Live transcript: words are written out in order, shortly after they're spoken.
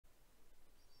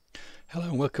Hello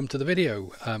and welcome to the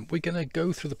video. We're going to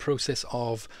go through the process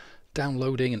of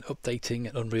downloading and updating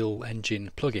an Unreal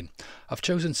Engine plugin. I've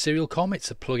chosen SerialCOM. It's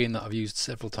a plugin that I've used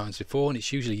several times before, and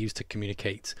it's usually used to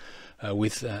communicate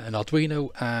with an Arduino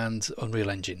and Unreal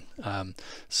Engine.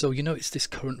 So you notice this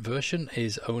current version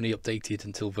is only updated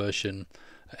until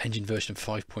engine version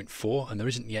 5.4, and there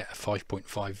isn't yet a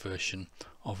 5.5 version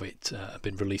of it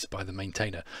been released by the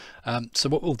maintainer. So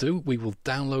what we'll do, we will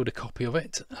download a copy of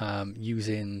it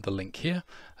using the link here,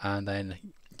 and then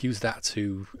use that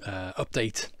to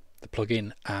update the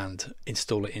plugin and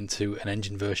install it into an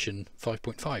engine version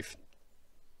 5.5.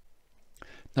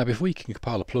 Now before you can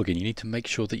compile a plugin, you need to make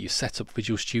sure that you set up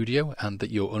Visual Studio and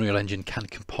that your Unreal Engine can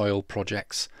compile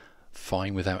projects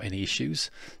fine without any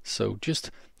issues. So just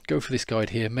go for this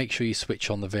guide here, make sure you switch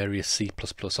on the various C++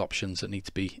 options that need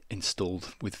to be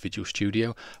installed with Visual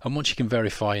Studio, and once you can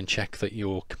verify and check that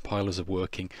your compilers are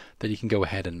working, then you can go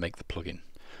ahead and make the plugin.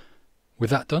 With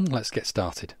that done, let's get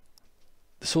started.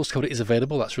 The source code is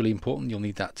available, that's really important, you'll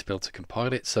need that to be able to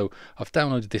compile it. So I've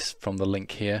downloaded this from the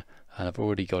link here and I've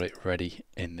already got it ready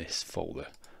in this folder.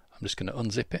 I'm just going to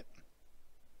unzip it,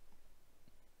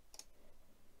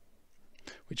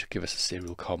 which will give us a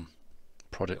SerialCOM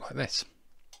project like this.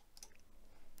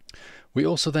 We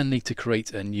also then need to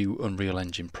create a new Unreal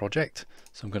Engine project.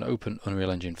 So I'm going to open Unreal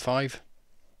Engine 5.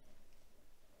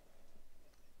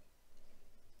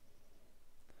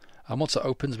 And once it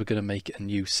opens, we're going to make a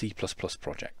new C++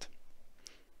 project.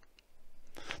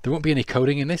 There won't be any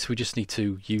coding in this, we just need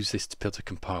to use this to be able to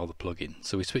compile the plugin.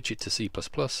 So we switch it to C++,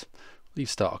 leave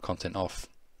starter content off,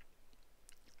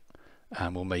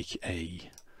 and we'll make a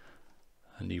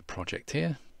new project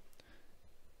here.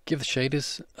 Give the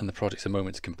shaders and the projects a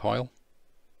moment to compile.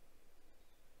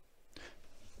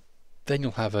 Then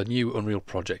you'll have a new Unreal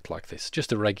project like this,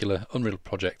 just a regular Unreal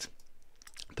project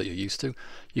that you're used to.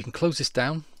 You can close this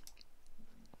down,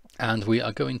 and we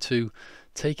are going to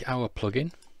take our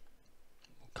plugin,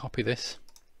 we'll copy this,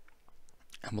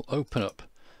 and we'll open up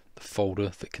the folder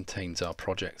that contains our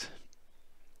project.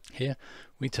 Here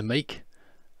we need to make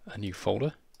a new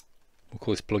folder, we'll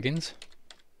call this plugins,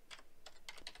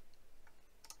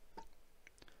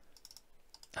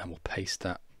 and we'll paste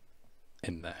that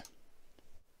in there.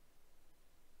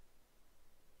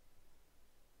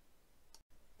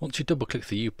 Once you double click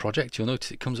the new project, you'll notice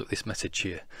it comes up with this message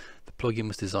here. The plugin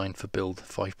was designed for build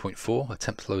 5.4.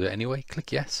 Attempt to load it anyway.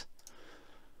 Click yes.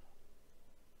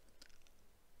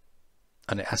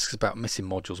 And it asks about missing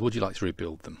modules. Would you like to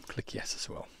rebuild them? Click yes as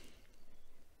well.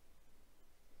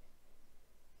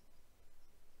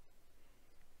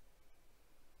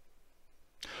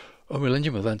 Unreal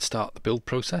Engine will then start the build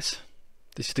process.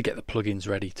 This is to get the plugins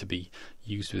ready to be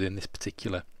used within this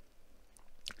particular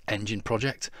engine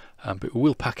project, but we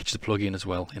will package the plugin as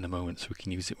well in a moment so we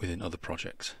can use it within other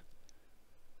projects.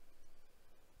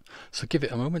 So give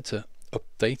it a moment to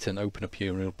update and open up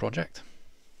your Unreal project.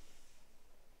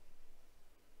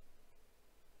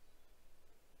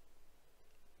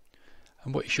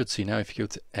 And what you should see now, if you go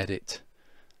to edit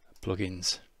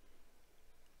plugins,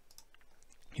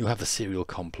 you'll have the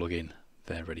SerialCOM plugin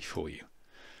there ready for you.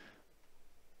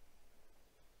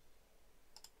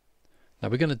 Now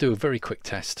we're going to do a very quick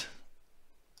test.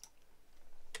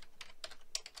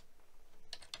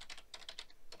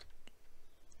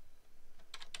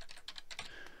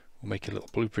 We'll make a little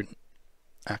blueprint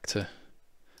actor,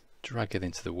 drag it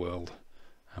into the world,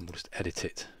 and we'll just edit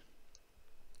it.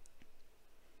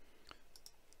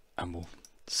 And we'll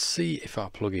see if our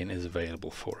plugin is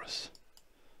available for us.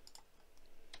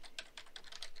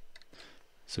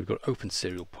 So we've got open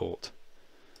serial port.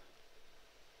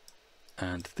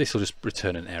 And this will just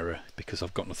return an error because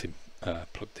I've got nothing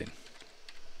plugged in.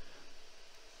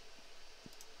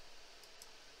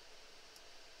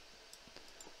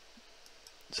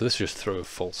 So this will just throw a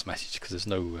false message because there's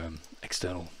no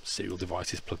external serial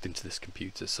devices plugged into this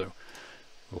computer. So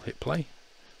we'll hit play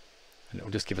and it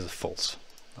will just give us a false.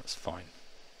 That's fine.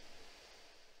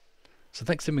 So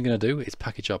the next thing we're going to do is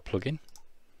package our plugin.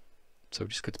 So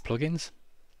just go to plugins,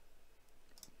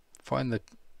 find the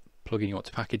plugin you want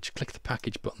to package, click the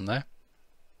package button there,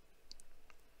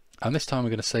 and this time we're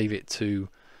going to save it to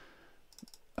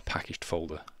a packaged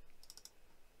folder,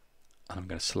 and I'm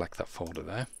going to select that folder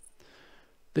there.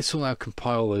 This will now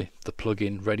compile the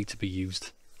plugin ready to be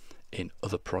used in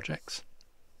other projects.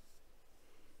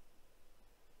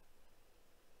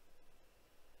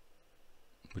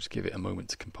 We'll just give it a moment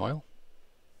to compile.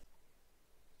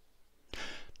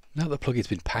 Now that the plugin's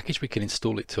been packaged, we can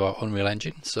install it to our Unreal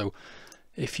Engine. So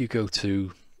if you go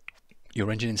to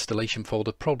your engine installation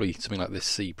folder, probably something like this,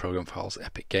 C program files,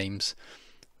 Epic Games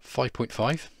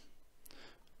 5.5,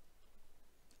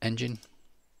 engine,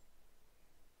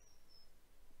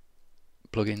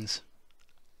 plugins,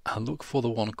 and look for the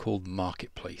one called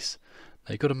Marketplace.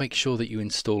 Now you've got to make sure that you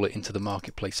install it into the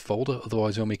Marketplace folder,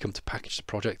 otherwise when we come to package the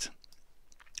project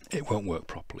it won't work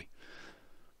properly.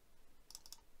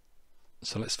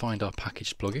 So let's find our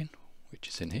packaged plugin, which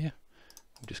is in here.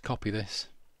 We'll just copy this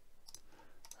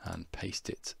and paste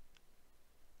it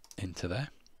into there.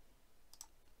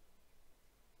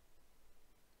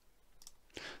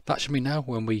 That should mean now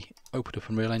when we open up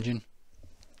Unreal Engine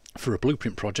for a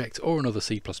Blueprint project or another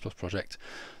C++ project,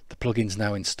 the plugin's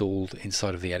now installed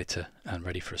inside of the editor and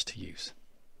ready for us to use.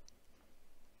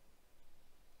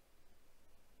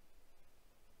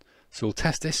 So we'll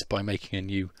test this by making a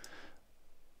new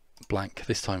blank,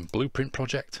 this time Blueprint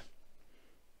project.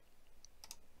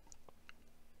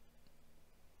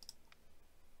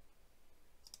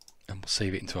 And we'll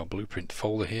save it into our Blueprint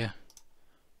folder here.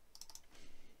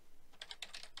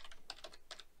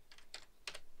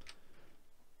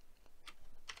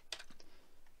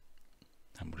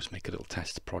 And we'll just make a little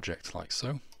test project like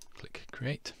so. Click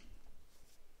Create.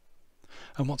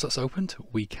 And once that's opened,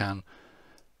 we can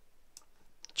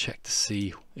check to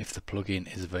see if the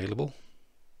plugin is available.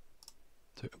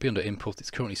 So it'll be under Input.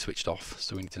 It's currently switched off,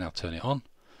 so we need to now turn it on.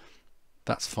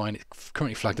 That's fine. It's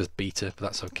currently flagged as beta, but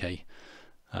that's okay.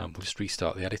 We'll just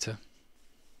restart the editor.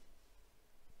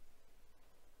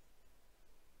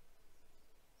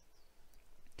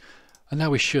 And now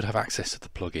we should have access to the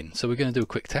plugin. So we're going to do a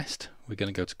quick test. We're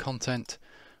going to go to Content.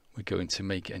 We're going to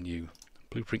make a new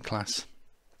Blueprint class.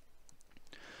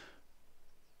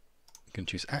 We're going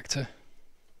to choose Actor.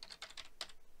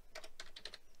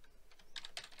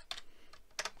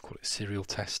 Call it Serial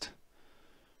Test.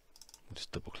 We'll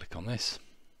just double click on this.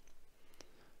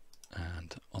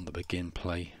 And on the begin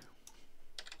play,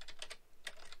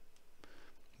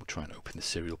 we'll try and open the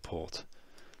serial port.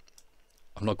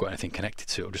 I've not got anything connected,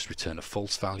 so it'll just return a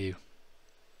false value.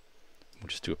 We'll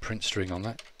just do a print string on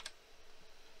that.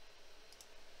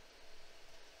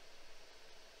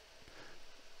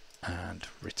 And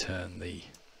return the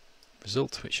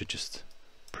result, which should just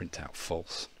print out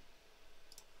false.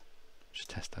 Just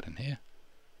test that in here.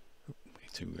 We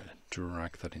need to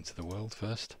drag that into the world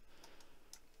first.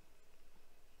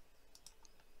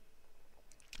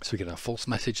 So we get our false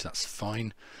message, that's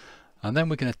fine. And then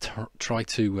we're going to try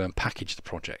to package the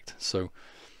project. So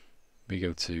we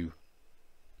go to,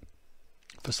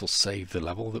 first of all, save the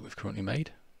level that we've currently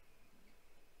made.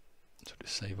 So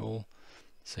just save all,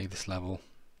 save this level.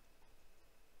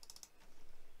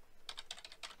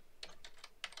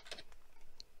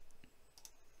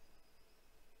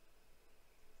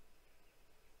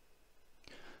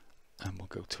 And we'll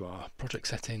go to our project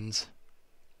settings,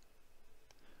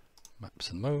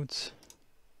 maps and modes.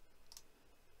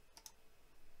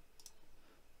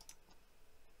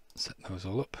 Set those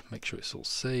all up, make sure it's all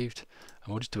saved,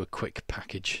 and we'll just do a quick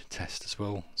package test as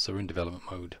well. So we're in development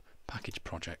mode, package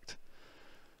project.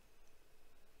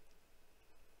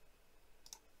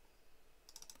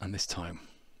 And this time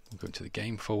we'll go into the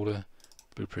game folder,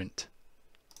 Blueprint,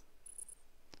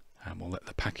 and we'll let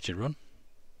the packager run.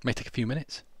 May take a few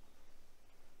minutes.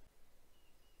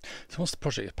 So once the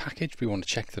project is packaged, we want to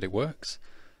check that it works.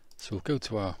 So we'll go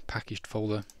to our packaged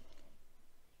folder,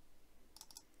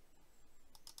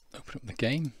 open up the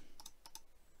game,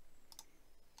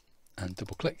 and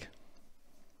double click.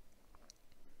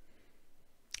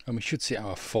 And we should see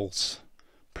our false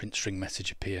print string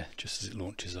message appear just as it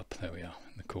launches up. There we are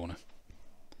in the corner.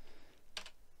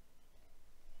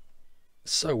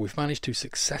 So we've managed to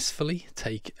successfully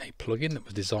take a plugin that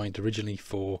was designed originally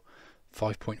for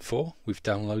 5.4, we've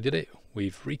downloaded it,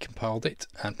 we've recompiled it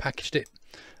and packaged it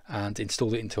and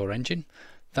installed it into our engine.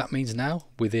 That means now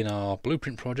within our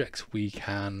Blueprint projects we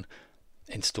can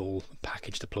install,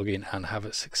 package the plugin and have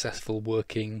a successful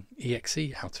working exe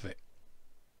out of it.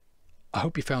 I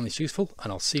hope you found this useful,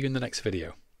 and I'll see you in the next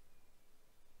video.